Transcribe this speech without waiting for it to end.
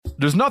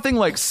There's nothing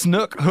like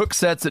snook hook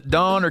sets at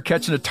dawn or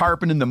catching a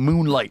tarpon in the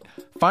moonlight.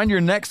 Find your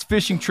next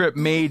fishing trip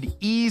made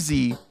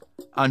easy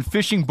on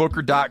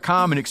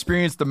fishingbooker.com and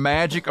experience the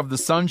magic of the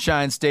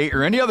Sunshine State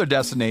or any other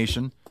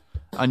destination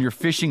on your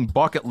fishing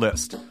bucket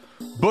list.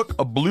 Book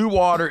a blue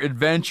water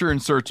adventure in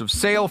search of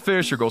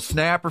sailfish or go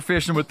snapper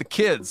fishing with the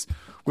kids.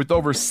 With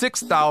over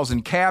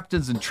 6,000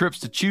 captains and trips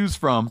to choose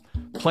from,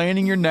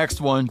 planning your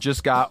next one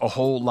just got a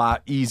whole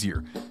lot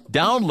easier.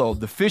 Download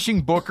the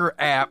Fishing Booker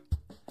app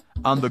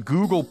on the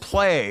Google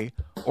Play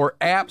or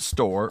App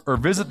Store, or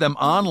visit them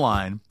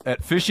online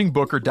at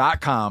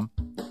fishingbooker.com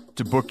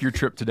to book your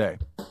trip today.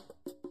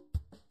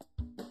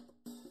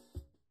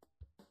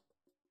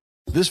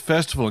 This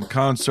festival and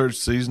concert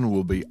season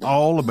will be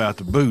all about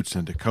the boots,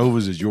 and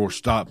Tecovas is your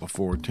stop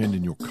before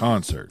attending your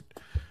concert.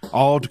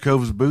 All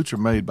Tecovas boots are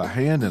made by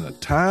hand in a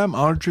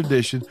time-honored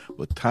tradition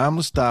with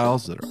timeless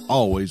styles that are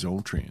always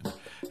on trend.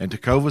 And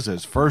Tecovas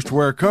has first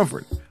wear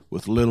comfort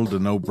with little to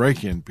no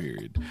break-in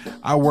period.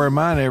 I wear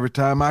mine every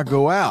time I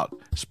go out,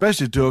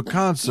 especially to a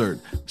concert.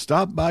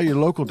 Stop by your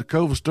local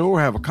Tecova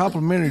store, have a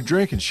complimentary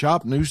drink, and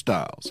shop new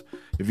styles.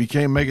 If you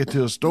can't make it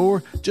to a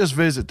store, just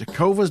visit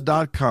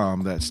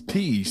tecovas.com, that's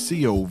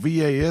TECOVAS.com,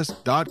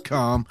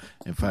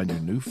 and find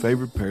your new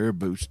favorite pair of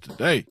boots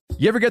today.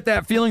 You ever get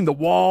that feeling the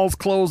walls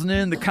closing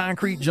in, the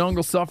concrete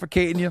jungle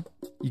suffocating you?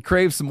 You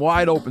crave some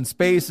wide open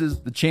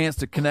spaces, the chance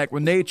to connect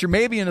with nature,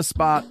 maybe in a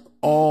spot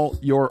all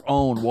your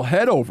own. Well,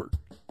 head over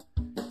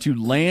to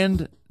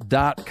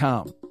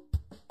land.com.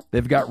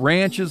 They've got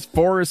ranches,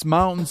 forests,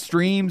 mountains,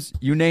 streams,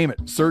 you name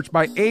it. Search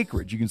by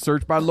acreage. You can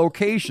search by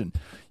location.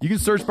 You can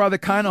search by the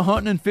kind of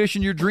hunting and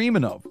fishing you're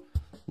dreaming of.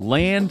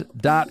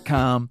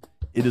 Land.com.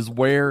 It is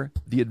where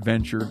the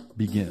adventure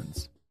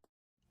begins.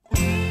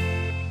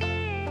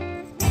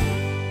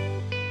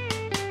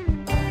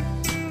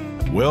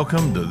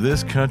 Welcome to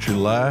This Country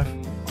Life.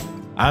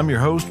 I'm your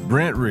host,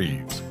 Brent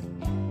Reeves.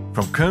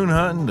 From coon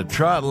hunting to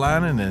trot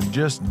lining and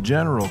just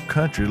general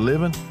country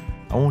living,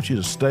 I want you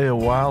to stay a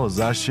while as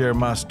I share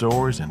my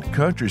stories and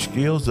country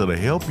skills that'll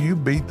help you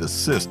beat the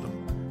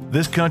system.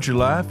 This Country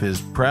Life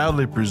is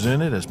proudly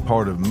presented as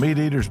part of Meat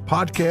Eaters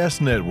Podcast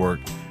Network,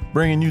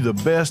 bringing you the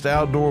best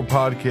outdoor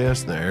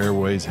podcast the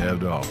airways have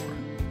to offer.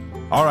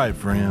 All right,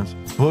 friends,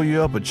 pull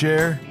you up a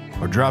chair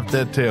or drop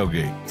that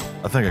tailgate.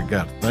 I think I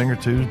got a thing or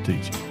two to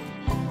teach you.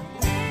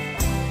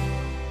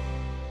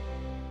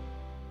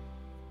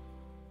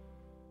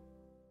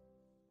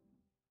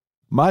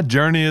 My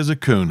Journey as a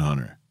Coon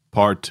Hunter,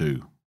 Part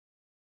 2.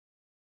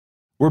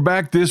 We're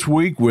back this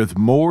week with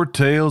more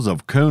tales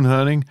of coon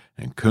hunting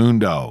and coon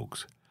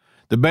dogs.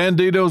 The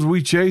banditos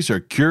we chase are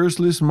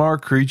curiously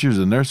smart creatures,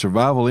 and their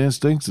survival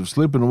instincts of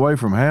slipping away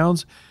from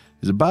hounds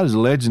is about as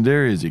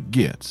legendary as it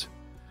gets.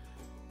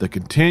 The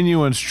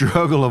continuing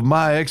struggle of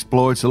my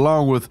exploits,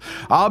 along with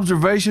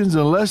observations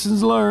and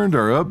lessons learned,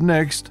 are up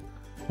next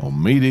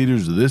on Meat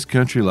Eaters of This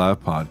Country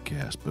Life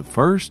podcast. But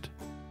first,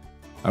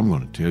 I'm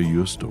going to tell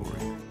you a story.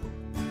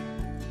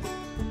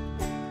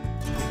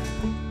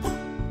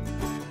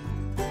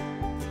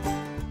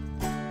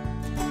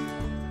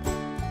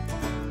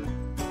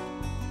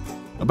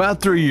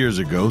 About 3 years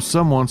ago,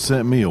 someone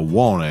sent me a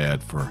want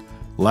ad, for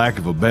lack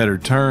of a better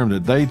term,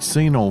 that they'd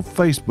seen on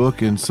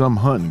Facebook in some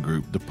hunting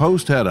group. The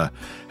post had a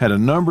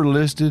number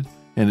listed,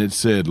 and it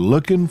said,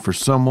 "Looking for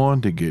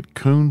someone to get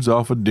coons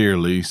off a deer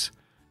lease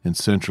in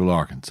Central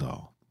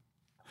Arkansas."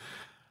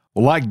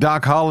 Well, like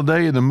Doc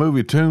Holliday in the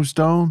movie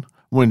Tombstone,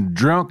 when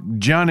drunk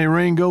Johnny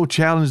Ringo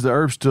challenged the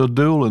Earps to a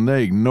duel and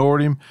they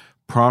ignored him,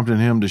 prompting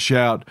him to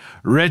shout,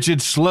 "Wretched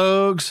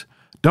slugs,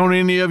 don't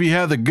any of you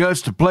have the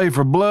guts to play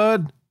for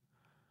blood?"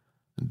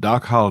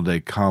 Doc Holliday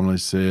calmly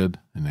said,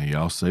 and now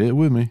y'all say it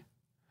with me,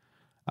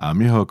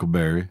 "I'm your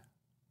huckleberry.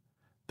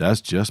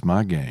 That's just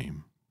my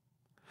game."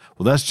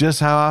 Well, that's just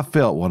how I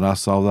felt when I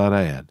saw that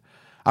ad.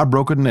 I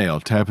broke a nail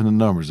tapping the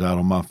numbers out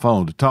on my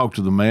phone to talk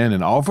to the man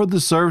and offered the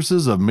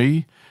services of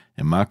me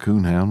and my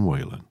coonhound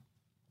Waylon.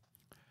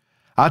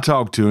 I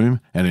talked to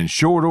him, and in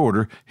short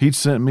order, he'd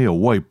sent me a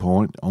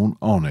waypoint on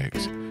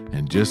Onyx,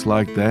 and just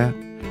like that,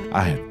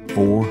 I had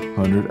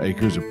 400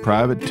 acres of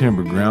private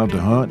timber ground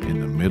to hunt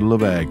in the middle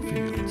of ag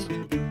fields.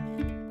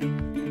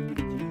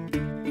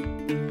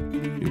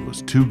 It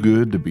was too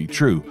good to be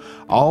true.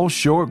 All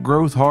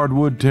short-growth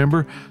hardwood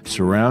timber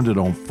surrounded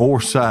on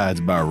 4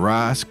 sides by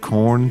rice,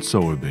 corn, and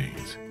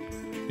soybeans.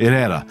 It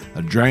had a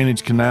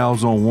drainage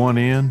canals on one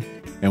end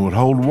and would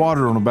hold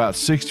water on about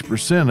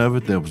 60% of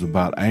it that was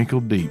about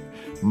ankle deep,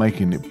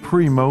 making it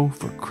primo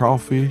for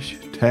crawfish,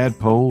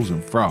 tadpoles,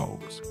 and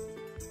frogs.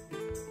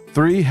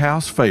 3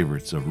 house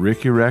favorites of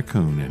Ricky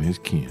Raccoon and his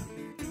kin.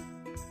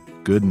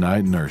 Good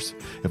night, nurse.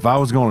 If I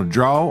was going to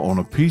draw on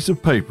a piece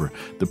of paper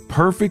the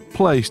perfect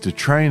place to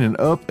train an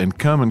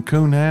up-and-coming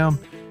coonhound,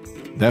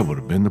 that would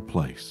have been the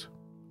place.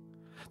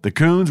 The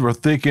coons were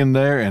thick in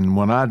there, and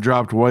when I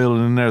dropped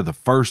Waylon in there the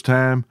first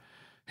time,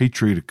 he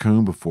treed a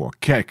coon before a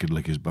cat could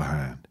lick his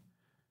behind.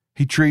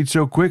 He treed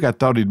so quick I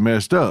thought he'd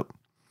messed up.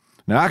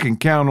 Now I can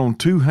count on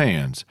 2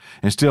 hands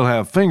and still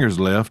have fingers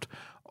left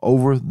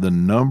over the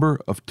number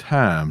of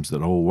times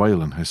that old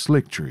Waylon has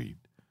slick treed.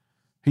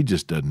 He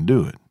just doesn't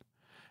do it.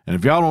 And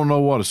if y'all don't know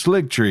what a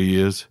slick tree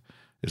is,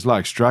 it's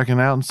like striking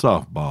out in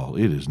softball.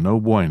 It is no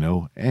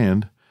bueno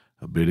and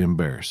a bit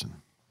embarrassing.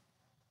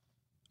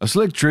 A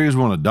slick tree is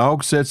when a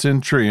dog sets in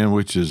treeing,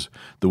 which is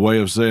the way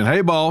of saying,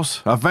 "Hey,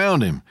 boss, I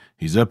found him.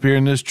 He's up here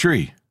in this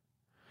tree."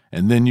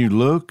 And then you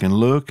look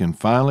and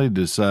finally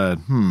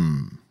decide,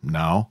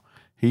 no,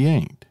 he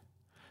ain't.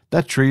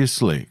 That tree is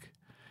slick,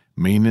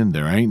 meaning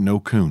there ain't no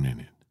coon in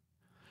it.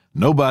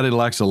 Nobody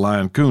likes a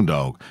lying coon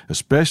dog,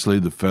 especially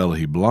the fella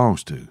he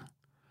belongs to.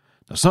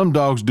 Now, some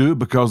dogs do it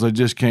because they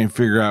just can't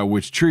figure out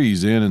which tree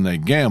he's in and they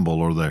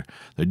gamble, or they're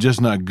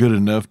just not good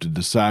enough to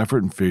decipher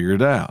it and figure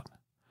it out.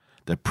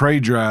 That prey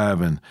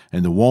drive and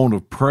the want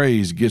of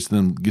praise gets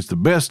the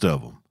best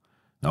of them.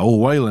 Now,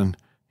 old Waylon,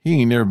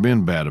 he ain't never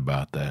been bad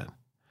about that.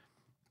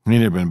 He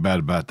ain't never been bad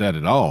about that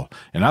at all.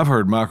 And I've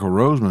heard Michael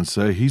Roseman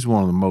say he's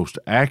one of the most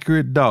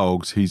accurate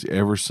dogs he's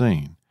ever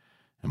seen.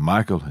 And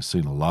Michael has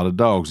seen a lot of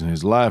dogs in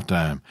his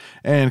lifetime.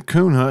 And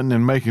coon hunting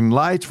and making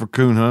lights for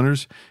coon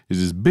hunters is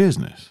his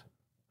business.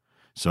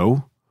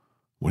 So,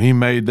 when he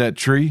made that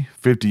tree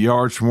 50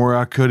 yards from where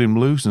I cut him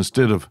loose,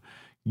 instead of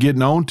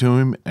getting on to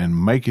him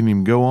and making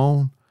him go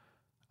on,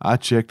 I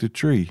checked the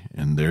tree,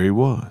 and there he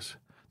was,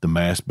 the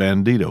masked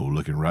bandito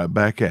looking right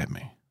back at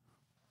me.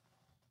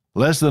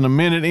 Less than a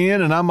minute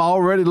in, and I'm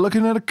already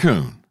looking at a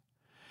coon.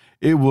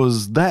 It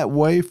was that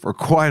way for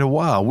quite a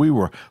while. We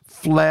were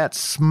flat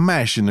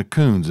smashing the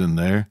coons in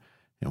there,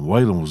 and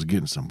Waylon was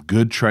getting some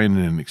good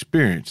training and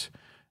experience,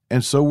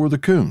 and so were the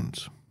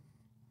coons.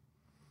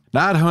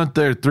 Now, I'd hunt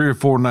there 3 or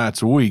 4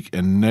 nights a week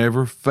and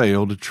never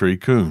failed to tree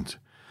coons.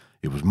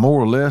 It was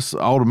more or less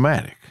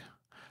automatic.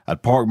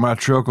 I'd park my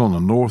truck on the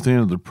north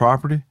end of the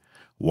property,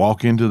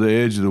 walk into the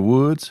edge of the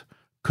woods,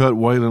 cut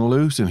Waylon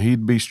loose, and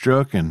he'd be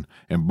struck and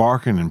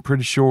barking in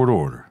pretty short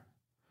order.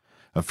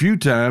 A few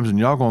times, and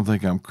y'all gonna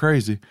think I'm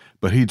crazy,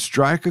 but he'd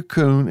strike a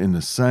coon in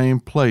the same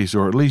place,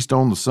 or at least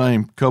on the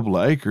same couple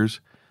of acres,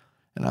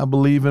 and I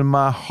believe in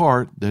my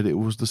heart that it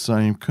was the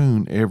same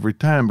coon every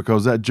time,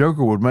 because that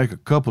joker would make a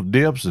couple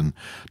dips and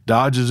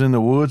dodges in the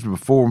woods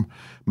before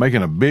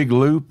making a big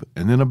loop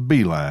and then a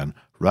beeline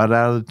right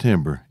out of the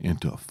timber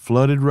into a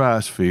flooded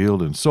rice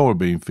field and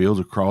soybean fields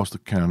across the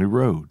county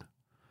road.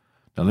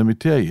 Now let me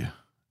tell you,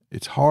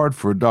 it's hard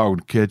for a dog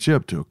to catch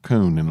up to a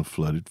coon in a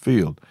flooded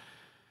field.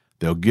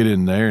 They'll get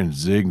in there and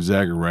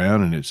zigzag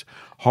around, and it's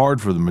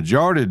hard for the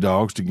majority of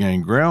dogs to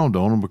gain ground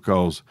on them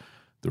because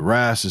the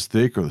rice is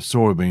thick or the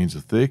soybeans are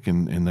thick,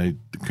 and the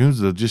coons,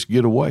 they'll just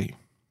get away.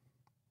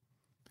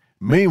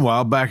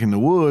 Meanwhile, back in the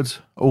woods,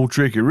 old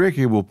Tricky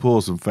Ricky will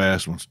pull some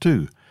fast ones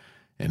too.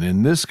 And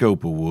in this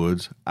scope of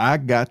woods, I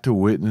got to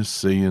witness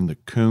seeing the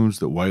coons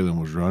that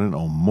Waylon was running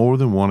on more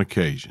than one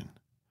occasion.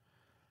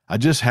 I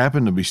just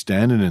happened to be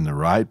standing in the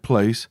right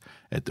place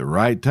at the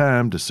right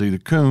time to see the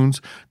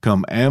coons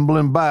come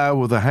ambling by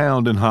with a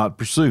hound in hot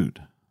pursuit.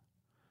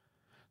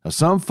 Now,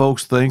 some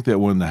folks think that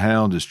when the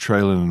hound is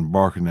trailing and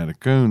barking at a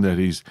coon that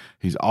he's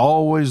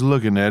always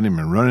looking at him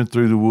and running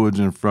through the woods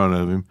in front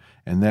of him,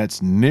 and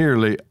that's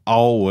nearly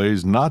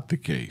always not the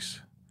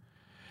case.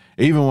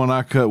 Even when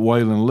I cut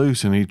Waylon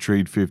loose and he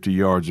treed 50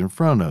 yards in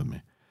front of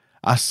me,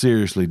 I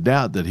seriously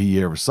doubt that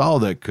he ever saw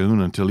that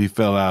coon until he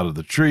fell out of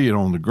the tree and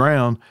on the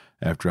ground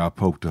after I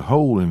poked a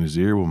hole in his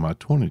ear with my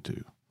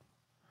 .22.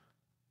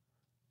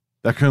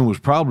 That coon was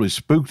probably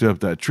spooked up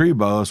that tree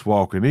by us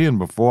walking in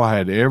before I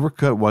had ever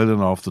cut Waylon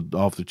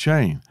off the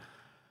chain.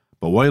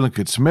 But Waylon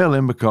could smell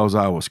him because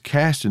I was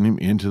casting him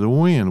into the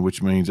wind,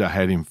 which means I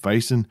had him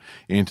facing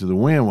into the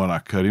wind when I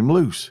cut him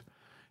loose.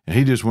 And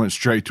he just went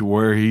straight to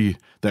where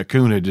that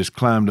coon had just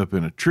climbed up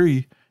in a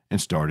tree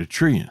and started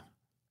treeing.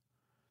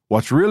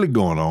 What's really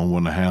going on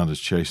when the hound is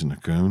chasing the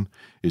coon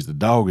is the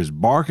dog is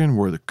barking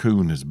where the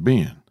coon has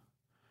been.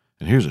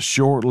 And here's a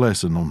short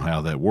lesson on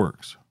how that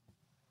works.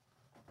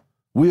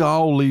 We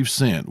all leave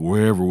scent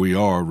wherever we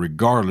are,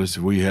 regardless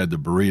if we had the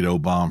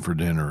burrito bomb for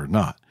dinner or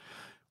not.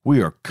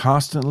 We are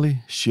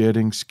constantly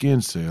shedding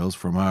skin cells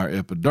from our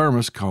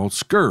epidermis called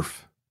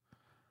scurf,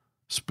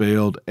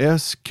 spelled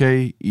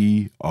Skerf.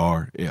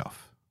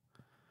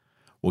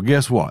 Well,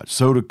 guess what?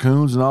 So do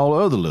coons and all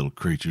other little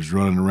creatures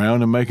running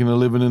around and making a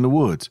living in the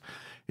woods.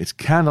 It's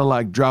kind of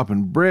like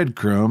dropping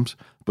breadcrumbs,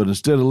 but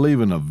instead of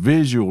leaving a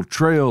visual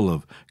trail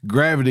of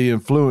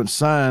gravity-influenced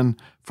sign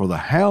for the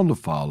hound to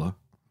follow,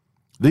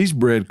 these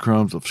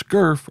breadcrumbs of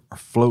scurf are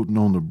floating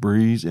on the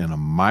breeze in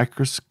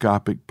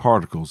microscopic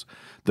particles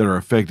that are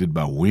affected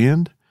by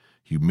wind,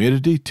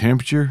 humidity,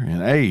 temperature,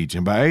 and age.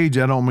 And by age,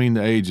 I don't mean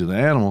the age of the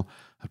animal.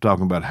 I'm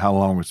talking about how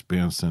long it's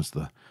been since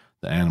the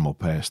animal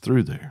passed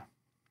through there.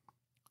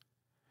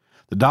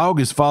 The dog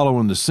is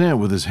following the scent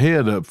with his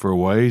head up for a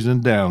ways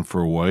and down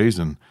for a ways,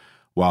 and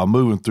while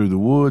moving through the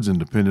woods and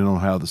depending on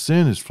how the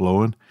scent is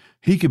flowing,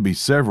 he could be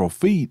several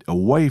feet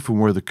away from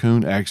where the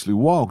coon actually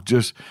walked,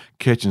 just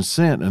catching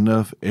scent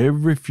enough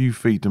every few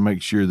feet to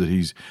make sure that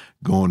he's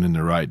going in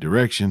the right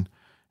direction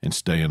and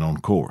staying on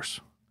course.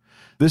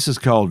 This is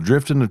called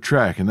drifting the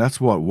track, and that's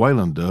what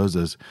Waylon does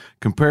as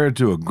compared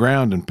to a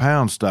ground and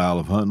pound style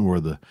of hunting where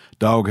the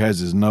dog has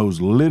his nose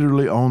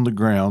literally on the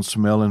ground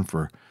smelling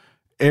for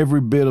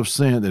every bit of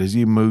scent that as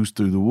he moves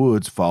through the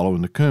woods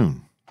following the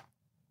coon.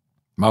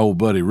 My old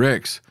buddy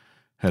Rex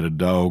had a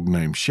dog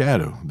named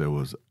Shadow that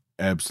was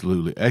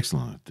absolutely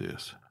excellent at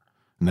this.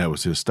 And that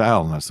was his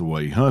style, and that's the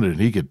way he hunted.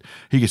 And he could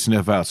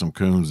sniff out some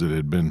coons that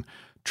had been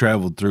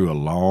traveled through a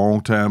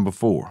long time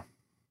before.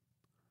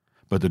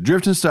 But the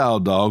drifting style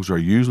dogs are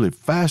usually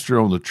faster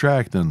on the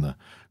track than the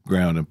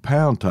ground and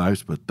pound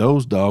types, but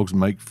those dogs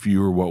make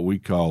fewer what we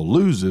call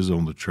loses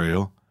on the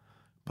trail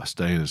by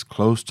staying as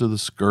close to the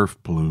scurf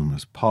plume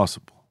as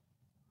possible.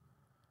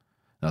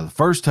 Now, the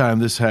first time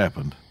this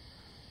happened,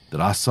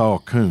 that I saw a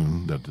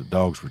coon that the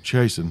dogs were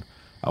chasing,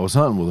 I was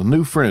hunting with a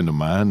new friend of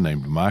mine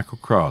named Michael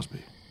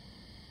Crosby.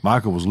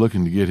 Michael was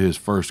looking to get his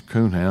first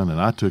coonhound,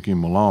 and I took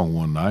him along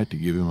one night to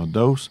give him a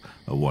dose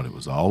of what it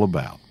was all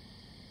about.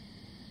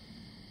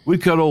 We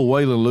cut old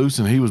Waylon loose,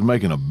 and he was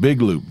making a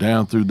big loop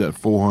down through that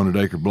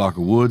 400-acre block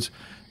of woods,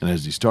 and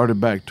as he started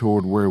back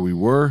toward where we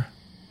were,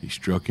 he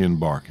struck in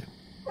barking.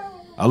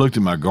 I looked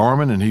at my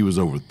Garmin, and he was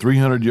over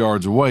 300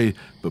 yards away,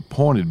 but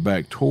pointed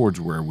back towards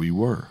where we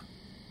were.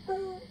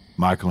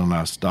 Michael and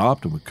I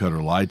stopped, and we cut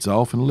our lights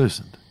off and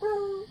listened.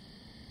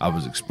 I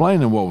was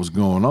explaining what was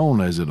going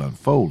on as it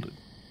unfolded.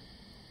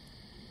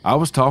 I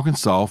was talking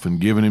soft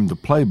and giving him the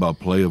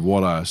play-by-play of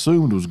what I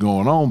assumed was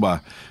going on by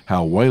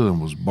how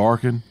Waylon was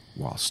barking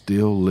while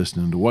still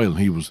listening to Waylon.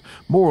 He was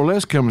more or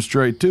less coming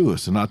straight to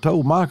us, and I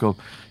told Michael,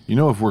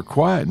 if we're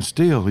quiet and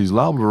still, he's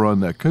liable to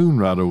run that coon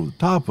right over the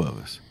top of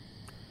us.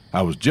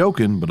 I was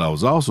joking, but I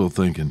was also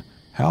thinking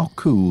how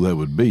cool that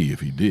would be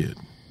if he did.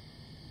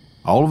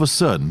 All of a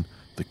sudden,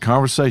 the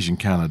conversation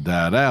kind of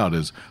died out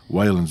as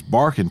Waylon's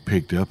barking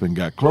picked up and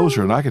got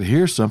closer, and I could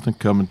hear something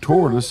coming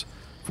toward us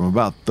from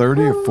about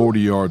 30 or 40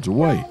 yards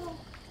away.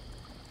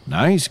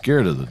 Now, I ain't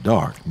scared of the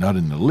dark, not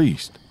in the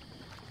least.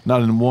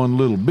 Not in one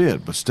little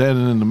bit, but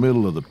standing in the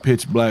middle of the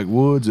pitch-black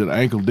woods at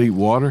ankle-deep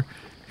water,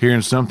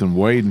 hearing something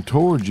wading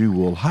towards you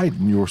will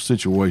heighten your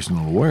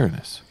situational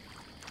awareness.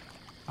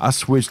 I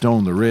switched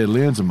on the red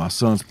lens of my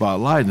sunspot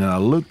light, and I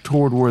looked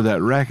toward where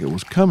that racket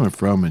was coming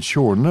from, and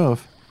sure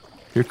enough,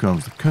 here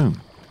comes the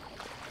coon.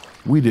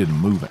 We didn't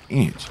move an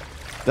inch.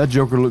 That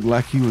joker looked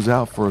like he was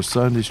out for a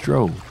Sunday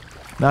stroll,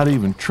 not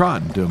even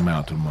trotting to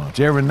amount to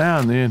much. Every now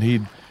and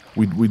then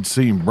we'd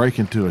see him break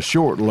into a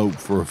short lope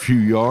for a few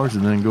yards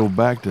and then go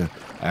back to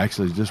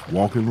actually just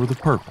walking with a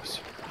purpose.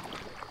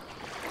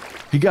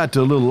 He got to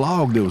a little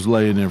log that was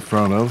laying in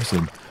front of us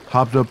and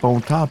hopped up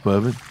on top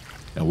of it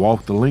and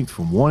walked the length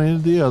from one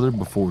end to the other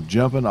before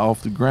jumping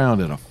off the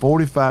ground at a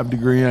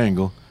 45-degree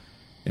angle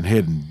and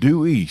heading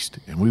due east,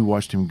 and we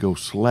watched him go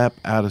slap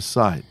out of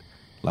sight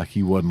like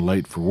he wasn't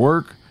late for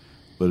work,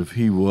 but if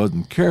he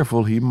wasn't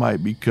careful, he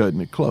might be cutting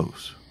it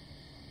close.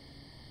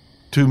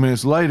 2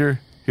 minutes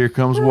later, here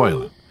comes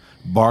Waylon,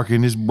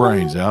 barking his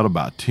brains out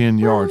about 10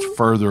 yards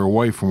further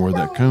away from where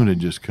that coon had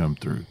just come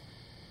through.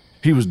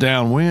 He was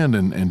downwind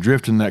and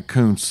drifting that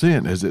coon's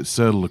scent as it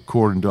settled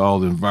according to all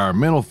the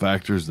environmental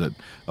factors that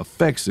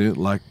affect scent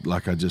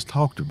like I just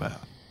talked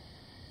about.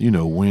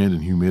 Wind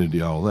and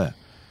humidity, all that.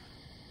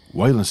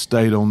 Waylon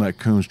stayed on that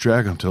coon's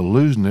track until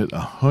losing it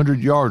 100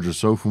 yards or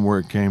so from where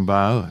it came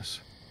by us.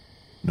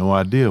 No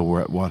idea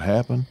what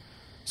happened.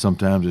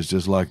 Sometimes it's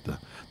just like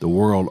the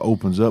world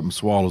opens up and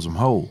swallows them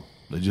whole.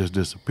 They just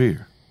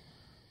disappear.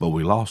 But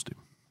we lost him.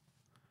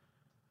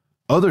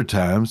 Other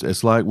times,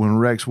 it's like when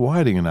Rex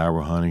Whiting and I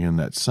were hunting in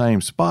that same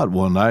spot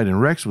one night,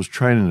 and Rex was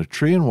training a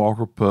tree and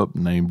walker pup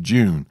named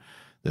June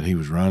that he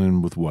was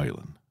running with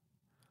Waylon.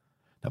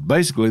 Now,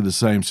 basically, the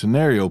same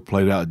scenario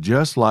played out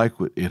just like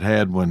it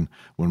had when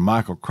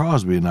Michael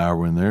Crosby and I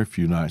were in there a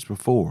few nights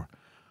before.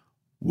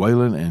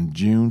 Waylon and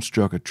June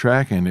struck a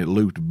track, and it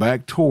looped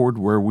back toward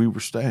where we were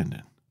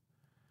standing.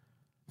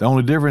 The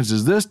only difference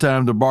is this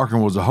time the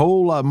barking was a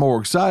whole lot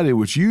more excited,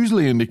 which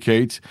usually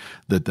indicates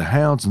that the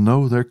hounds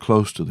know they're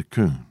close to the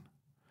coon.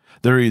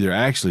 They're either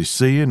actually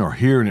seeing or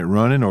hearing it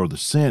running, or the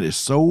scent is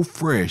so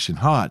fresh and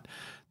hot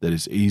that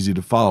it's easy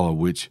to follow,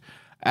 which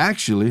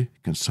actually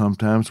can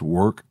sometimes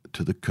work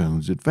to the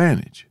coon's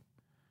advantage.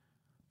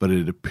 But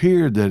it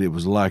appeared that it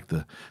was like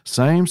the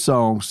same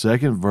song,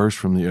 second verse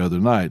from the other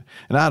night,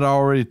 and I'd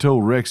already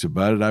told Rex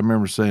about it. I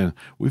remember saying,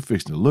 "We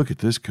fixing to look at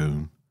this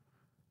coon."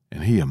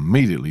 And he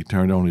immediately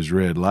turned on his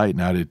red light,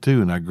 and I did too,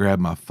 and I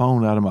grabbed my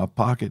phone out of my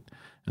pocket,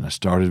 and I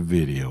started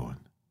videoing.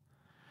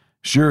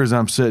 Sure as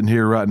I'm sitting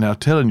here right now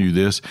telling you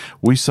this,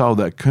 we saw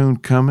that coon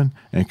coming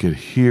and could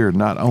hear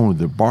not only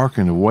the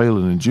barking of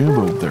Waylon and June,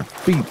 but their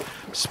feet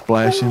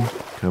splashing,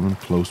 coming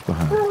close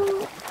behind.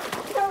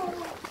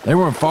 They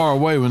weren't far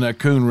away when that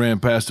coon ran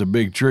past a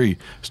big tree,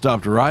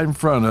 stopped right in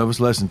front of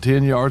us, less than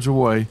 10 yards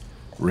away,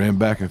 ran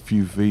back a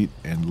few feet,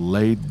 and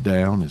laid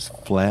down as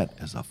flat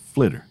as a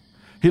flitter.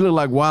 He looked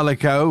like Wile E.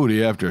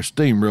 Coyote after a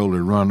steamroller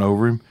had run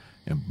over him,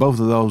 and both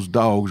of those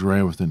dogs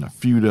ran within a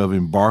few of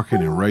him,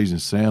 barking and raising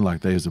sand like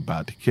they was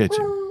about to catch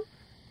him.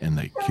 And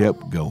they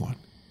kept going.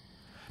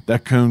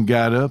 That coon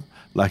got up,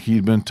 like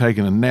he'd been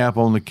taking a nap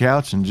on the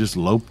couch and just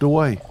loped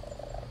away.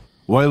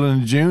 Waylon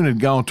and June had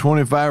gone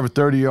 25 or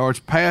 30 yards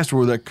past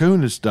where that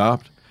coon had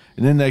stopped,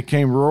 and then they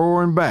came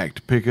roaring back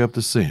to pick up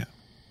the scent.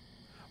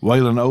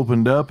 Waylon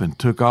opened up and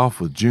took off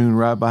with June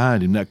right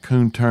behind him. That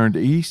coon turned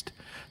east,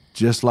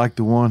 just like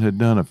the one had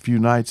done a few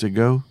nights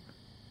ago,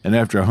 and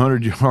after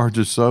 100 yards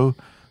or so,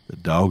 the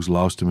dogs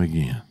lost him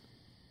again.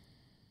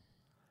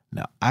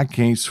 Now, I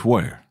can't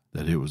swear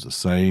that it was the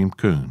same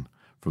coon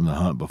from the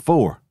hunt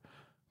before,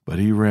 but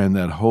he ran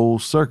that whole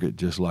circuit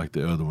just like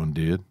the other one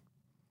did.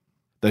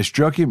 They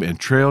struck him and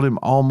trailed him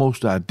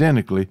almost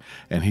identically,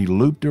 and he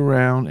looped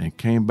around and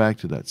came back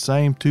to that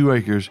same 2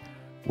 acres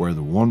where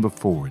the one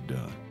before had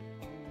done.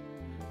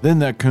 Then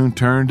that coon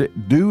turned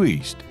due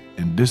east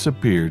and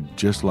disappeared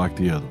just like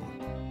the other one.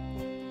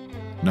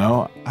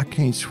 No, I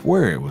can't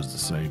swear it was the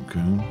same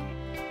coon,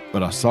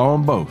 but I saw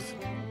them both,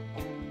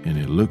 and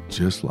it looked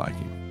just like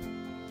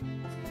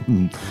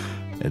him.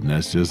 And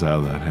that's just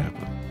how that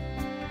happened.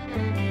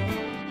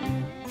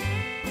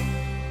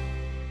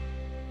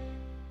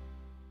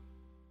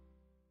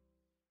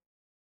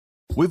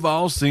 We've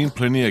all seen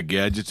plenty of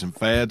gadgets and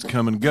fads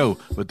come and go,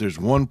 but there's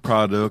one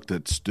product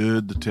that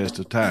stood the test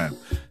of time: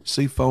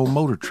 Seafoam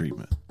motor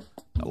treatment.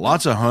 Now,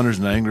 lots of hunters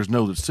and anglers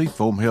know that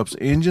Seafoam helps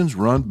engines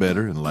run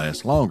better and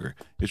last longer.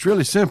 It's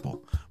really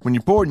simple. When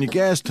you pour it in your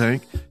gas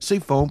tank,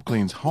 Seafoam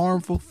cleans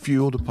harmful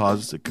fuel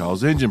deposits that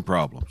cause engine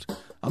problems.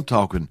 I'm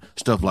talking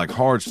stuff like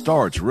hard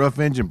starts, rough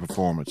engine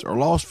performance, or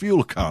lost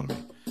fuel economy.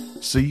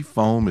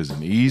 Seafoam is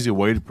an easy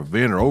way to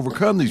prevent or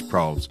overcome these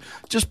problems.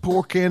 Just pour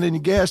a can in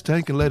your gas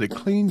tank and let it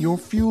clean your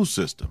fuel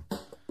system.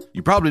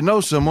 You probably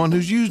know someone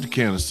who's used a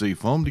can of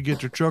Seafoam to get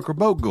their truck or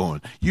boat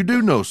going. You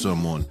do know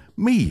someone.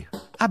 Me.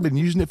 I've been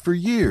using it for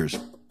years.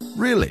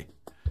 Really.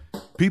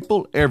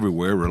 People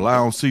everywhere rely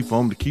on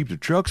Seafoam to keep their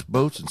trucks,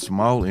 boats, and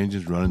small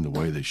engines running the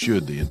way they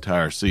should the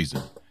entire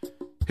season.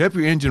 Help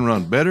your engine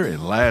run better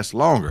and last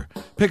longer.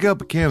 Pick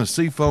up a can of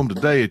Seafoam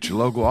today at your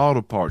local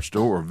auto parts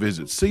store or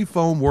visit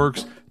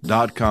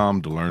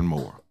SeafoamWorks.com to learn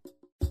more.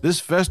 This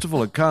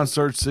festival and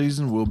concert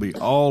season will be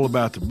all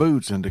about the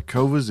boots, and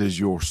Tecovas is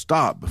your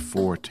stop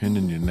before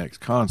attending your next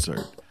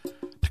concert.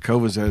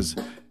 Tecovas has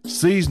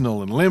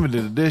seasonal and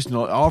limited edition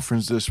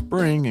offerings this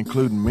spring,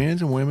 including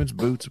men's and women's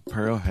boots,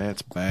 apparel,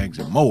 hats, bags,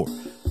 and more.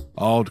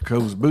 All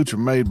Tecovas boots are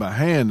made by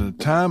hand in a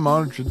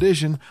time-honored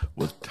tradition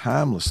with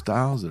timeless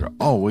styles that are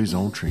always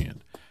on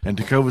trend. And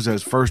Tecovas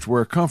has first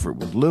wear comfort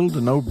with little to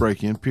no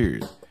break-in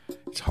period.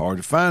 It's hard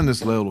to find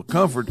this level of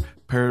comfort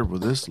paired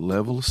with this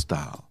level of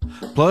style.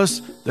 Plus,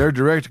 their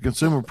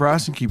direct-to-consumer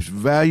pricing keeps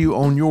value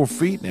on your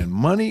feet and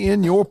money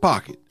in your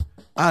pocket.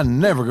 I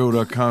never go to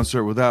a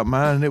concert without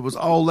mine, and it was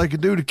all they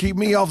could do to keep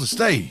me off the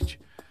stage.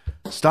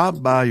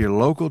 Stop by your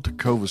local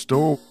Tecova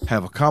store,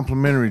 have a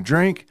complimentary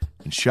drink,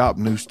 and shop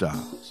new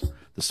styles.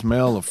 The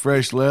smell of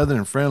fresh leather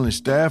and friendly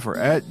staff are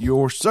at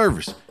your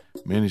service.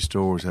 Many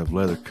stores have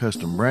leather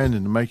custom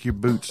branding to make your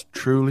boots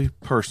truly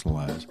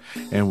personalized.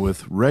 And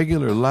with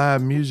regular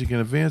live music and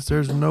events,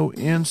 there's no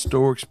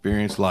in-store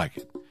experience like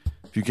it.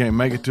 If you can't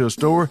make it to a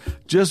store,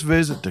 just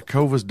visit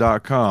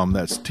Tecovas.com.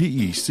 That's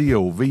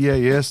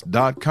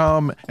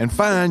Tecovas.com and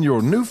find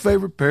your new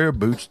favorite pair of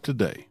boots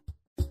today.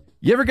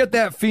 You ever get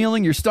that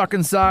feeling you're stuck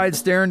inside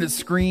staring at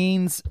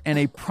screens and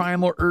a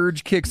primal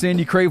urge kicks in?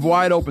 You crave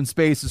wide open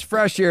spaces,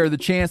 fresh air, the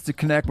chance to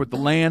connect with the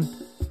land?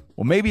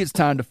 Well, maybe it's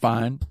time to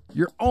find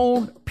your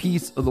own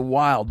piece of the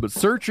wild, but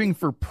searching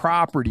for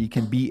property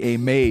can be a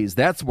maze.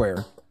 That's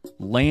where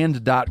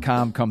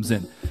Land.com comes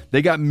in.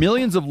 They got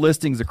millions of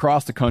listings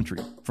across the country,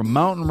 from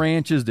mountain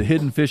ranches to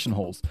hidden fishing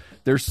holes.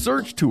 Their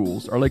search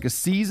tools are like a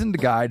seasoned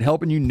guide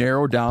helping you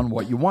narrow down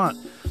what you want.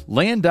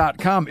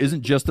 Land.com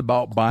isn't just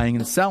about buying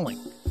and selling.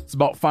 It's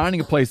about finding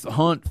a place to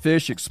hunt,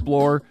 fish,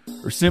 explore,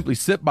 or simply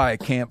sit by a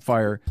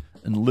campfire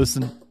and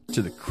listen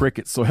to the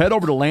crickets. So head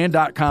over to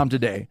Land.com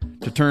today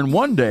to turn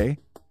one day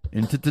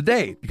into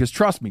today, because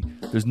trust me,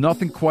 there's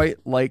nothing quite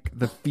like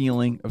the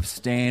feeling of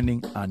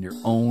standing on your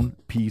own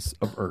piece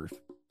of earth.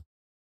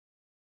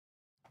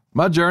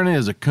 My journey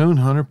as a coon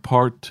hunter,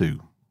 part 2.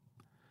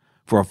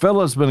 For a fellow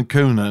that's been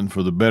coon hunting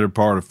for the better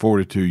part of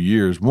 42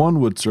 years,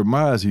 one would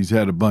surmise he's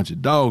had a bunch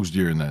of dogs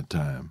during that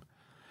time.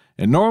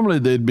 And normally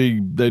they'd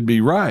be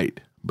right,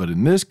 but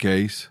in my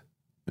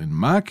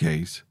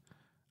case,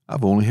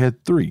 I've only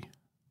had 3.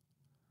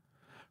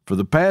 For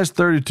the past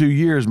 32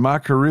 years, my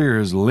career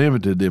has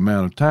limited the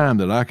amount of time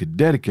that I could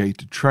dedicate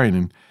to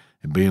training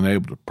and being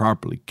able to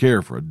properly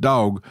care for a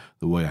dog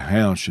the way a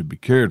hound should be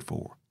cared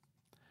for.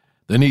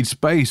 They need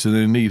space and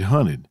they need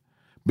hunted.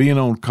 Being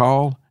on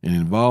call and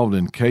involved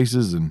in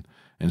cases and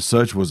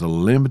such was a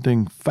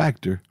limiting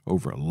factor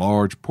over a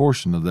large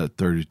portion of that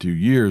 32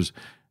 years,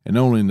 and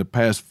only in the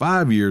past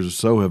 5 years or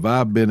so have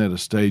I been at a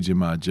stage in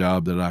my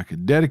job that I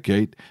could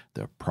dedicate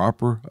the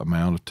proper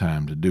amount of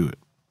time to do it.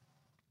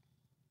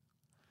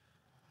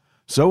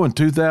 So in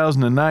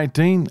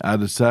 2019, I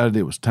decided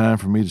it was time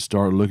for me to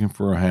start looking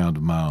for a hound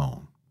of my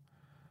own.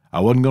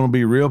 I wasn't going to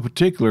be real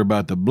particular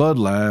about the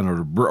bloodline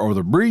or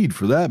the breed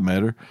for that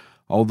matter,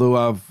 although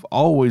I've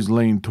always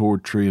leaned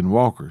toward tree and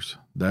walkers.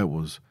 That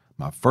was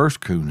my first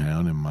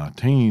coonhound in my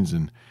teens,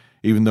 and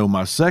even though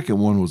my second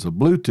one was a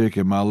blue tick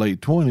in my late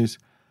 20s,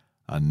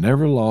 I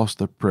never lost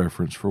the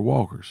preference for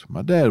walkers.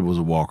 My dad was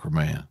a walker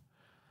man,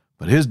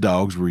 but his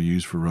dogs were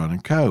used for running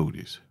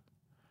coyotes.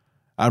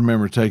 I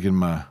remember taking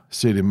my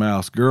city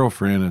mouse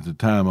girlfriend at the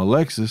time,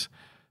 Alexis,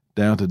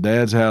 down to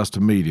Dad's house to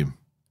meet him,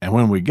 and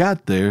when we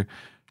got there,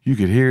 you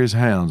could hear his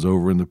hounds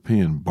over in the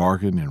pen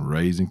barking and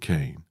raising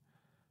Cain.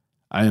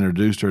 I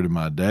introduced her to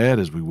my dad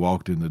as we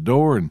walked in the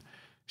door, and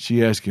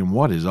she asked him,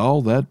 "What is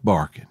all that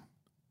barking?"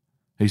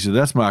 He said,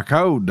 "That's my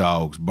code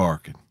dogs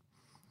barking."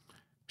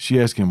 She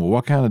asked him, "Well,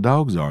 what kind of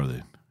dogs are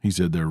they?" He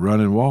said, "They're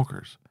running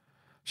walkers."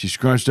 She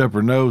scrunched up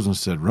her nose and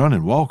said,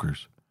 "Running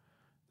walkers?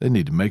 They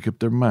need to make up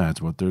their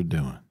minds what they're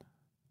doing."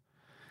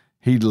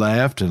 He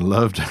laughed and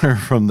loved her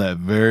from that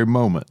very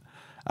moment.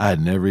 I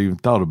had never even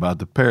thought about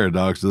the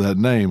paradox of that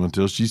name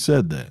until she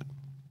said that.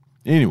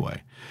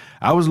 Anyway,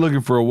 I was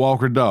looking for a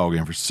walker dog,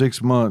 and for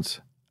 6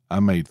 months, I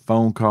made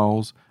phone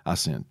calls, I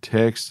sent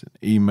texts and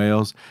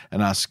emails,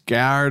 and I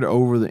scoured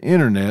over the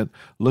internet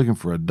looking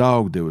for a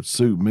dog that would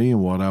suit me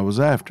and what I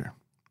was after.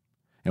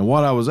 And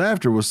what I was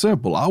after was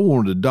simple. I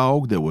wanted a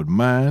dog that would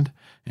mind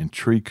and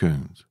tree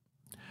coons.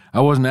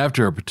 I wasn't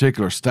after a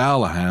particular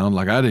style of hound,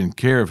 like I didn't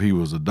care if he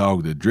was a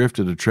dog that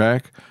drifted a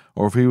track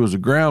or if he was a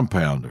ground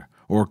pounder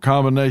or a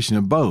combination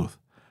of both.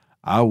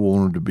 I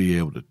wanted to be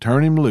able to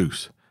turn him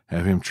loose,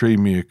 have him treat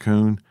me a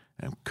coon,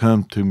 and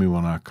come to me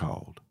when I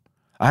called.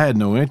 I had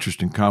no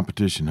interest in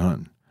competition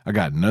hunting. I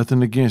got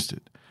nothing against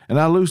it, and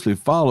I loosely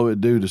follow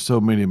it due to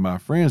so many of my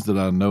friends that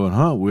I know and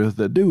hunt with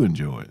that do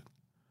enjoy it.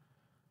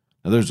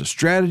 Now, there's a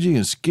strategy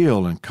and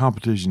skill in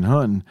competition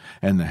hunting,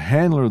 and the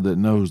handler that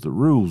knows the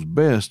rules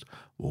best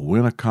will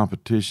win a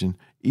competition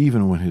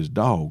even when his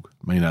dog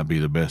may not be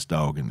the best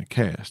dog in the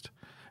cast.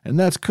 And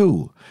that's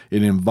cool.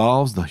 It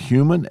involves the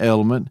human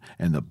element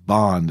and the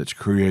bond that's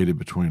created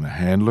between a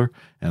handler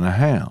and a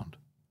hound.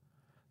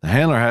 The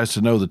handler has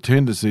to know the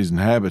tendencies and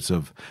habits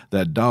of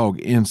that dog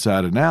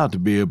inside and out to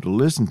be able to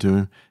listen to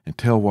him and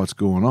tell what's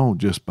going on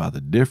just by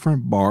the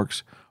different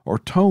barks or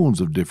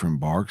tones of different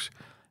barks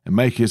and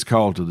make his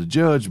call to the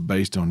judge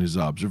based on his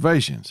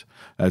observations.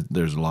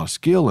 There's a lot of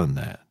skill in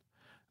that.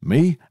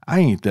 Me, I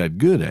ain't that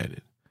good at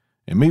it.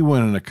 And me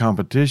winning a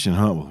competition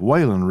hunt with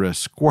Waylon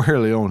rests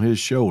squarely on his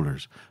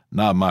shoulders,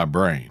 not my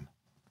brain.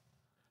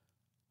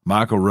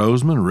 Michael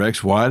Roseman,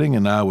 Rex Whiting,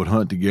 and I would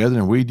hunt together,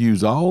 and we'd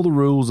use all the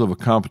rules of a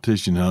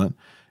competition hunt,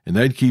 and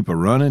they'd keep a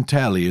running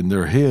tally in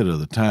their head of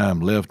the time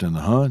left in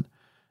the hunt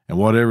and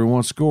what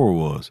everyone's score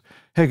was.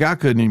 Heck, I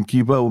couldn't even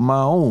keep up with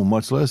my own,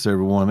 much less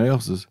everyone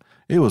else's.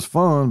 It was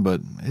fun, but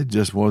it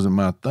just wasn't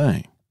my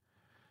thing.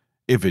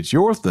 If it's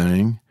your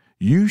thing,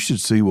 you should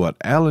see what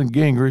Alan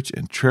Gingrich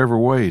and Trevor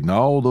Wade and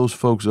all those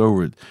folks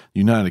over at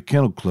United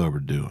Kennel Club are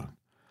doing.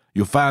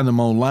 You'll find them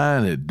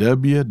online at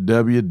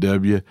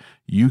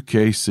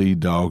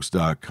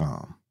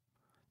www.ukcdogs.com.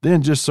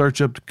 Then just search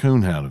up the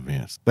coonhound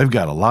events. They've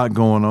got a lot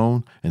going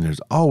on, and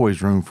there's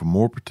always room for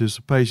more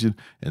participation,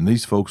 and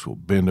these folks will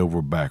bend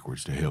over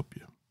backwards to help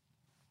you.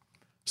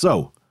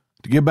 So,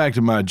 to get back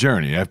to my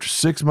journey, after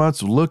 6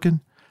 months of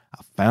looking,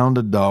 I found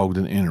a dog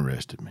that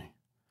interested me.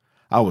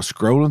 I was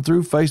scrolling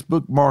through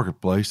Facebook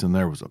Marketplace, and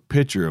there was a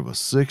picture of a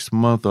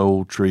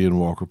 6-month-old tree and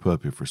walker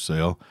puppy for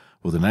sale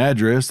with an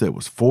address that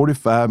was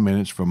 45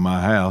 minutes from my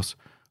house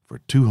for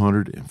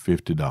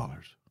 $250.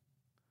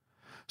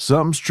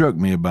 Something struck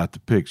me about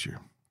the picture.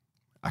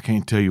 I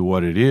can't tell you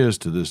what it is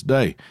to this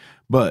day,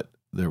 but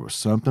there was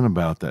something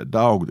about that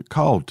dog that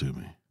called to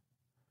me.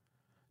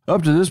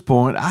 Up to this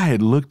point, I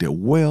had looked at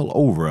well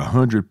over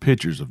 100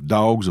 pictures of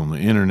dogs on the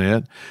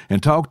internet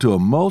and talked to a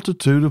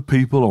multitude of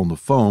people on the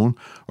phone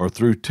or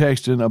through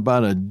texting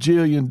about a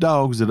jillion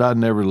dogs that I'd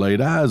never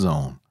laid eyes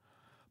on.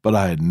 But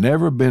I had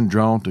never been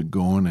drawn to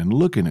going and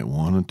looking at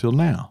one until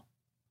now.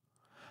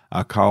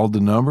 I called the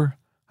number,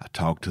 I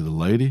talked to the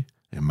lady,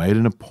 and made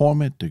an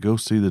appointment to go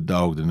see the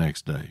dog the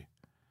next day.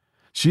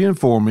 She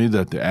informed me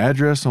that the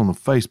address on the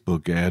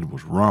Facebook ad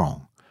was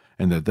wrong,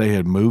 and that they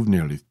had moved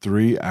nearly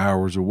 3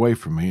 hours away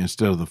from me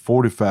instead of the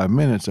 45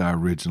 minutes I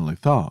originally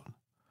thought.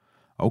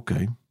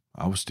 Okay,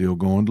 I was still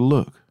going to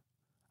look.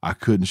 I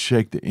couldn't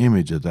shake the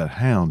image of that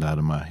hound out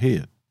of my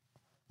head.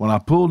 When I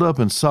pulled up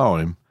and saw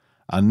him,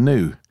 I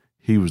knew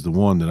he was the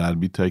one that I'd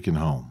be taking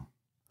home.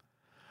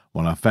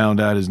 When I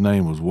found out his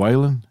name was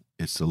Waylon,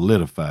 it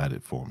solidified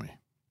it for me.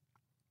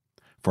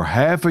 For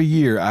half a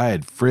year, I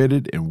had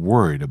fretted and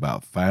worried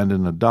about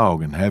finding a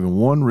dog and having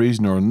one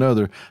reason or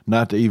another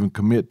not to even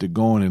commit to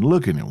going and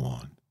looking at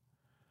one.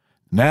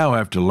 Now,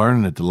 after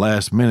learning at the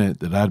last minute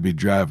that I'd be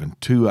driving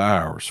 2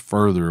 hours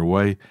further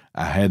away,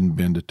 I hadn't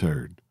been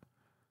deterred.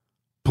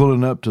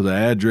 Pulling up to the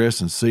address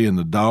and seeing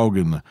the dog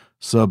in the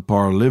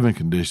subpar living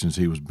conditions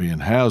he was being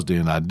housed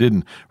in, I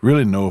didn't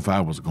really know if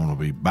I was going to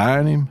be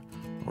buying him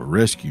or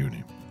rescuing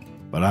him,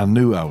 but I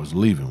knew I was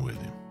leaving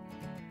with him.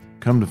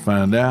 Come to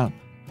find out,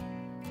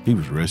 he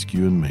was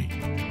rescuing me.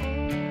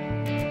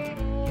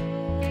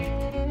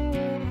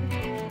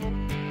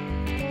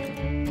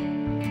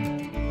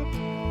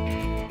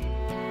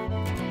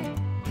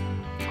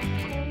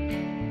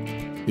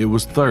 It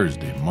was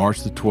Thursday, March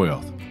the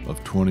 12th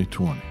of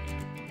 2020.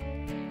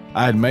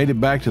 I had made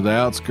it back to the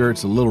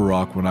outskirts of Little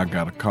Rock when I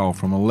got a call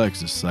from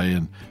Alexis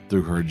saying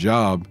through her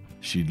job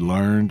she'd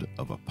learned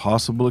of a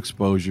possible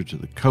exposure to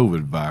the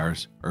COVID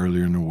virus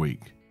earlier in the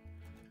week.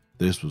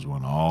 This was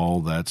when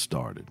all that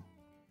started.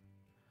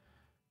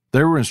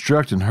 They were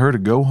instructing her to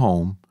go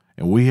home,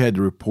 and we had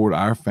to report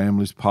our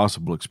family's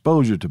possible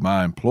exposure to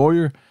my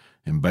employer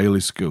and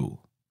Bailey's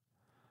school.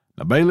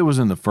 Now, Bailey was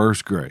in the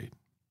first grade.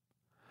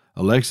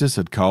 Alexis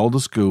had called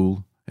the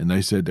school, and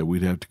they said that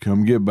we'd have to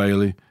come get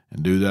Bailey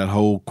and do that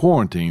whole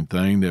quarantine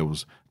thing that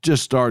was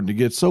just starting to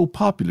get so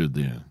popular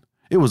then.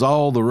 It was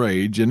all the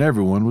rage, and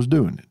everyone was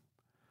doing it.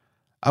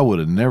 I would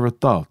have never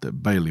thought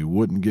that Bailey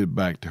wouldn't get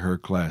back to her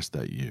class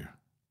that year.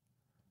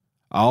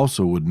 I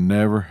also would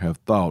never have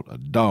thought a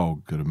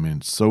dog could have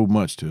meant so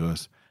much to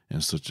us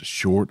in such a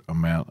short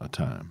amount of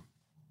time.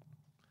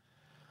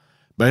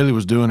 Bailey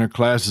was doing her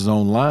classes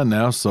online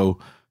now, so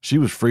she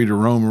was free to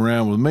roam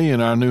around with me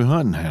and our new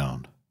hunting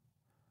hound.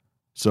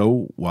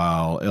 So,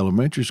 while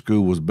elementary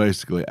school was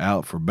basically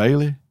out for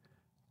Bailey,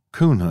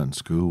 coon hunting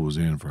school was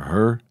in for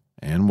her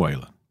and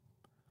Waylon.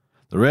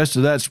 The rest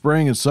of that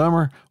spring and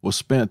summer was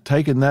spent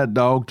taking that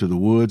dog to the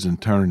woods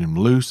and turning him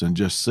loose and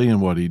just seeing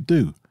what he'd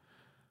do.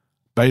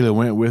 Bailey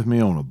went with me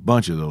on a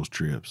bunch of those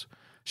trips.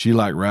 She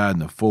liked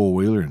riding a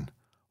four-wheeler and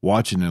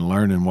watching and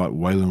learning what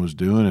Waylon was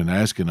doing and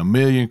asking a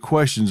million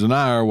questions an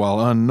hour while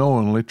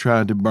unknowingly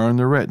trying to burn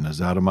the retinas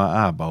out of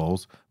my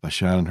eyeballs by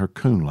shining her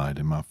coon light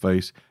in my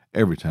face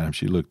every time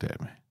she looked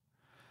at me.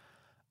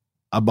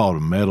 I bought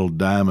a metal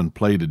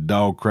diamond-plated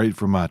dog crate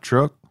for my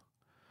truck.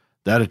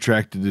 That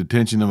attracted the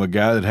attention of a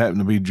guy that happened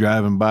to be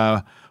driving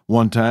by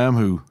one time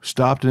who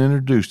stopped and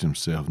introduced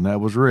himself, and that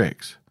was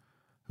Rex,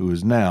 who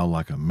is now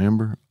like a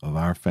member of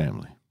our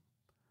family.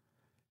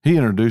 He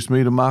introduced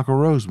me to Michael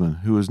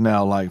Roseman, who is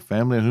now like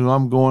family and who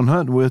I'm going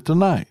hunting with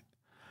tonight,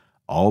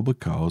 all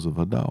because of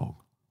a dog.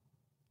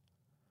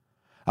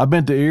 I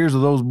bent the ears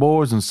of those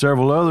boys and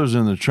several others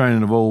in the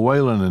training of old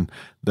Waylon, and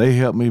they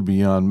helped me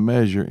beyond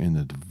measure in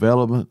the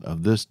development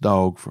of this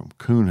dog from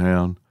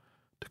coonhound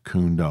to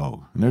coon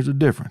dog. And there's a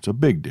difference, a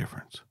big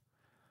difference.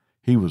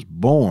 He was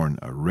born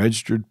a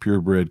registered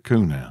purebred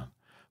coonhound,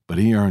 but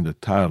he earned the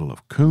title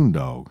of coon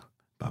dog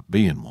by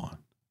being one.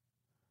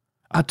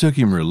 I took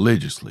him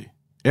religiously,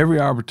 every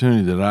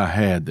opportunity that I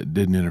had that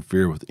didn't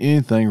interfere with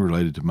anything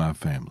related to my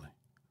family.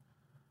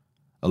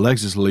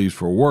 Alexis leaves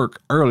for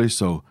work early,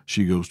 so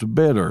she goes to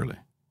bed early.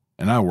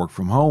 And I work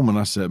from home and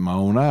I set my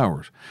own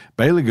hours.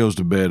 Bailey goes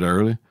to bed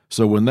early,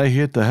 so when they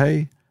hit the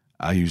hay,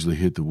 I usually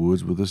hit the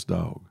woods with this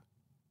dog.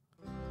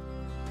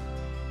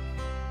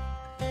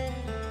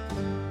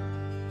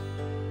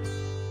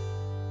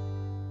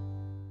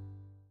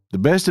 The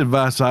best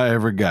advice I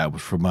ever got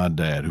was from my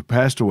dad, who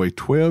passed away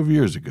 12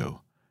 years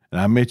ago, and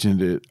I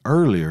mentioned it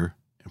earlier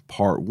in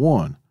part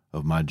 1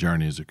 of my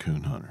journey as a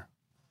coon hunter.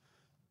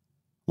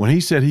 When he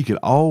said he could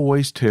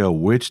always tell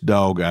which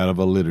dog out of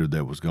a litter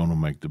that was going to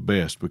make the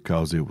best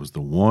because it was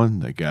the one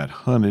that got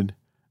hunted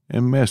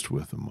and messed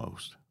with the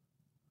most.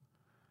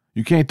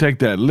 You can't take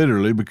that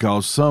literally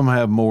because some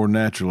have more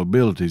natural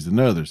abilities than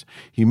others.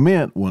 He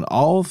meant when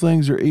all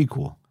things are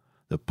equal,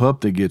 the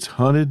pup that gets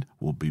hunted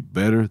will be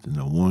better than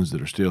the ones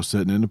that are still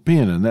sitting in the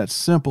pen, and that's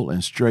simple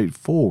and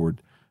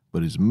straightforward,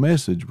 but his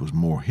message was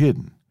more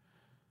hidden.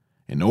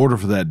 In order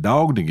for that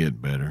dog to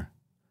get better,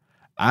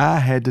 I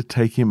had to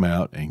take him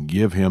out and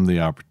give him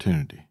the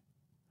opportunity.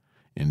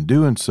 In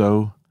doing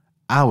so,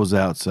 I was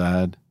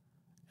outside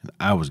and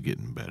I was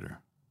getting better.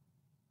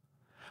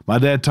 My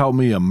dad taught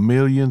me a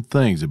million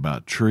things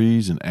about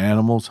trees and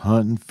animals,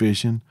 hunting,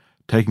 fishing,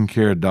 taking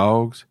care of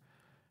dogs,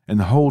 and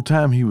the whole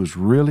time he was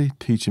really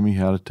teaching me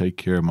how to take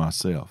care of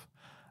myself.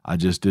 I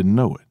just didn't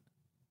know it.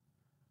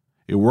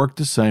 It worked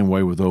the same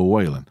way with old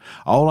Waylon.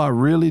 All I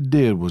really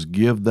did was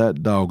give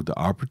that dog the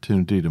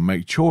opportunity to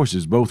make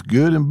choices, both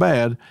good and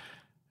bad,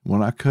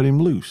 when I cut him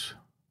loose.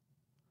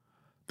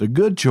 The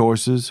good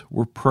choices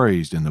were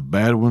praised and the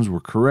bad ones were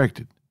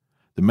corrected.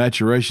 The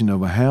maturation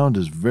of a hound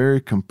is very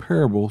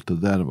comparable to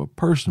that of a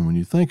person when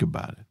you think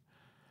about it.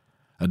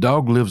 A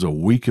dog lives a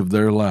week of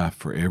their life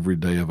for every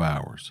day of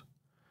ours.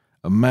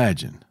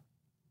 Imagine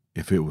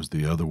if it was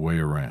the other way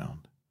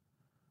around.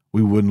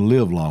 We wouldn't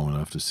live long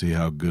enough to see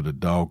how good a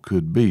dog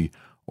could be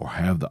or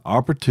have the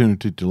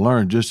opportunity to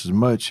learn just as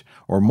much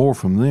or more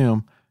from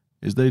them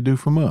as they do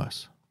from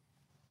us.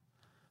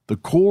 The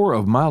core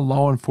of my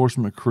law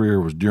enforcement career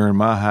was during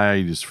my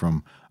hiatus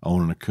from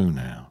owning a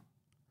coonhound.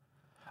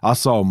 I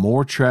saw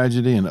more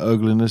tragedy and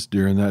ugliness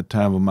during that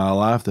time of my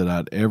life than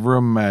I'd ever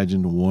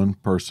imagined one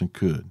person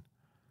could.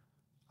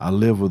 I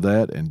live with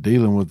that, and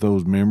dealing with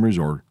those memories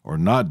or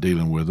not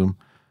dealing with them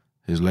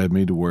has led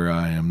me to where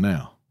I am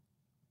now.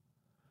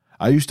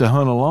 I used to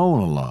hunt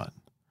alone a lot.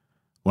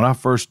 When I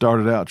first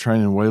started out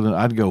training Waylon,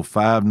 I'd go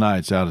 5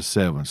 nights out of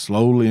 7,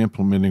 slowly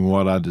implementing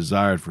what I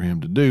desired for him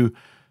to do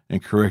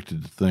and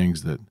corrected the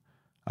things that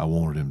I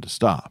wanted him to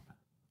stop.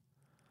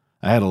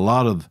 I had a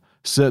lot of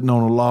sitting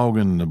on a log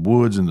in the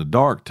woods in the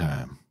dark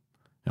time,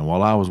 and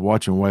while I was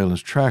watching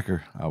Waylon's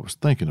tracker, I was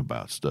thinking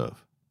about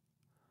stuff.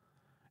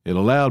 it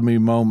allowed me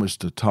moments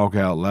to talk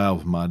out loud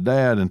with my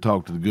dad and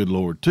talk to the good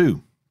Lord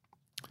too.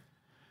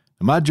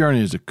 And my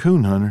journey as a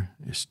coon hunter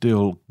is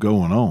still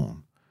going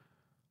on,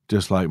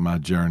 just like my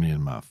journey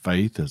in my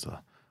faith as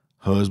a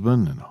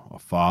husband and a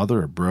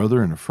father, a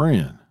brother, and a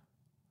friend.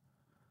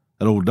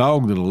 That old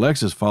dog that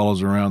Alexis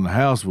follows around the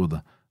house with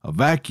a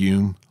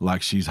vacuum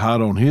like she's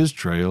hot on his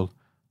trail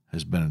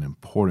has been an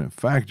important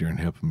factor in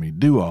helping me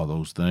do all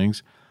those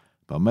things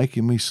by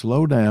making me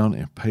slow down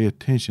and pay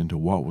attention to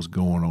what was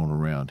going on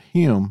around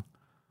him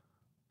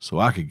so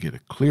I could get a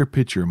clear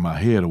picture in my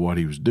head of what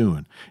he was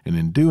doing. And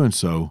in doing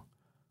so,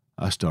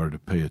 I started to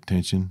pay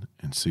attention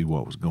and see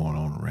what was going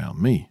on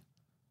around me.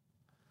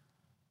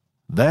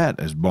 That,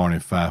 as Barney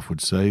Fife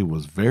would say,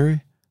 was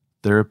very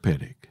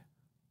therapeutic.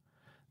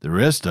 The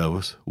rest of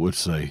us would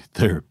say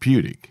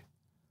therapeutic.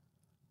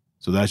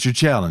 So that's your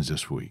challenge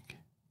this week.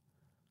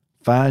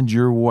 Find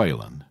your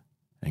Waylon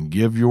and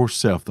give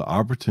yourself the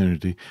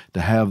opportunity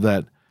to have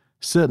that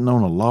sitting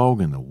on a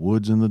log in the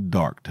woods in the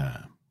dark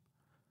time,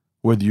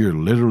 whether you're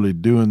literally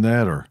doing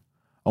that or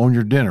on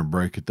your dinner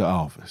break at the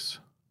office.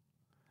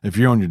 If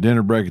you're on your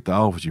dinner break at the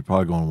office, you're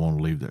probably going to want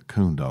to leave that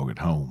coon dog at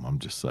home. I'm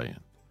just saying.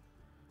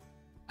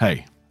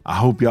 Hey, I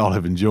hope y'all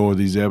have enjoyed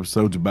these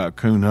episodes about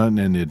coon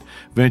hunting and the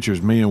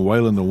adventures me and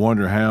Waylon the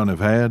Wonder Hound have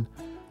had.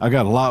 I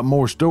got a lot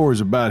more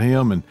stories about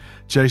him and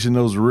chasing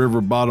those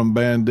river bottom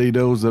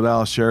banditos that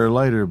I'll share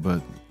later,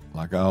 but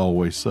like I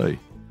always say,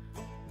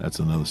 that's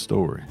another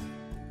story.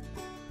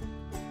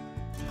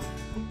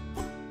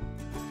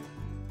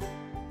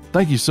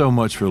 Thank you so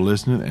much for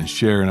listening and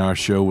sharing our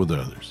show with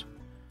others.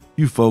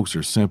 You folks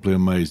are simply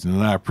amazing,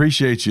 and I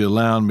appreciate you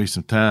allowing me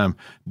some time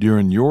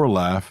during your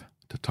life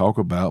to talk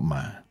about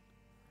mine.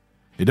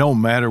 It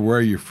don't matter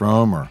where you're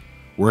from or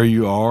where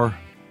you are,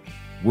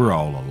 we're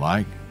all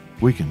alike.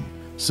 We can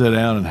sit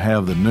down and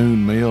have the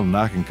noon meal, and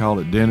I can call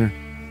it dinner,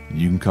 and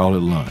you can call it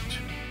lunch,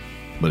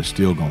 but it's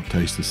still going to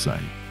taste the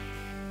same.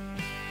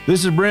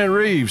 This is Brent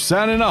Reeves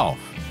signing off.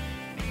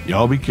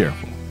 Y'all be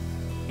careful.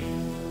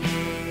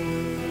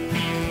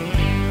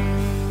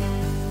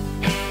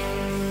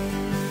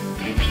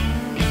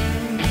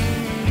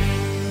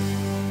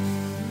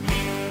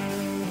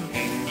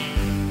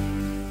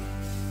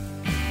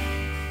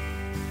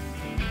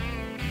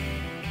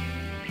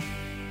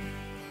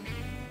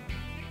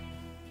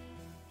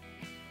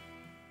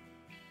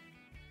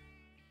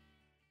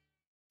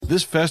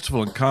 This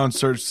festival and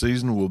concert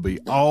season will be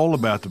all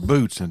about the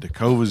boots, and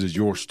Tecovas is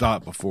your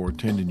stop before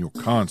attending your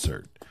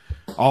concert.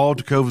 All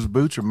Tecovas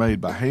boots are made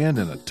by hand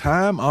in a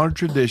time-honored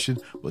tradition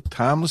with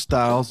timeless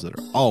styles that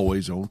are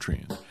always on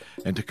trend.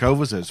 And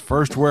Tecovas has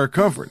first wear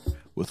comfort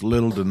with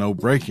little to no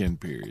break-in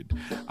period.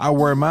 I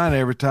wear mine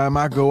every time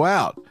I go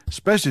out,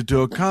 especially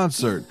to a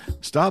concert.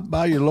 Stop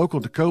by your local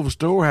Tecova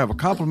store, have a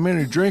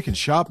complimentary drink, and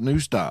shop new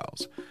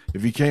styles.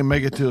 If you can't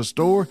make it to a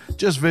store,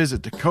 just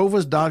visit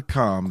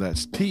tecovas.com,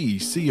 that's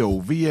Tecovas.com,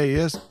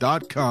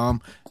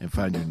 and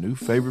find your new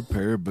favorite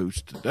pair of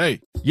boots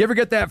today. You ever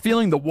get that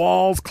feeling the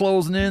walls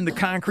closing in, the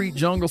concrete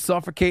jungle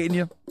suffocating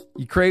you?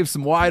 You crave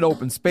some wide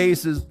open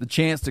spaces, the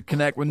chance to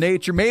connect with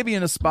nature, maybe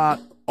in a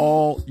spot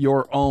all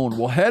your own.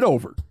 Well, head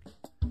over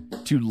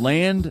to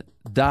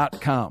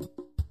land.com.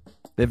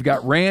 They've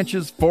got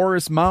ranches,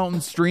 forests,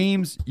 mountains,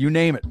 streams, you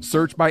name it.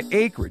 Search by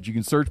acreage. You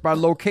can search by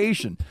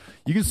location.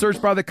 You can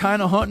search by the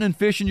kind of hunting and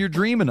fishing you're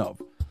dreaming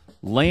of.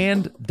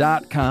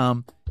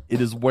 Land.com.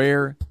 It is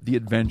where the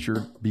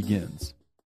adventure begins.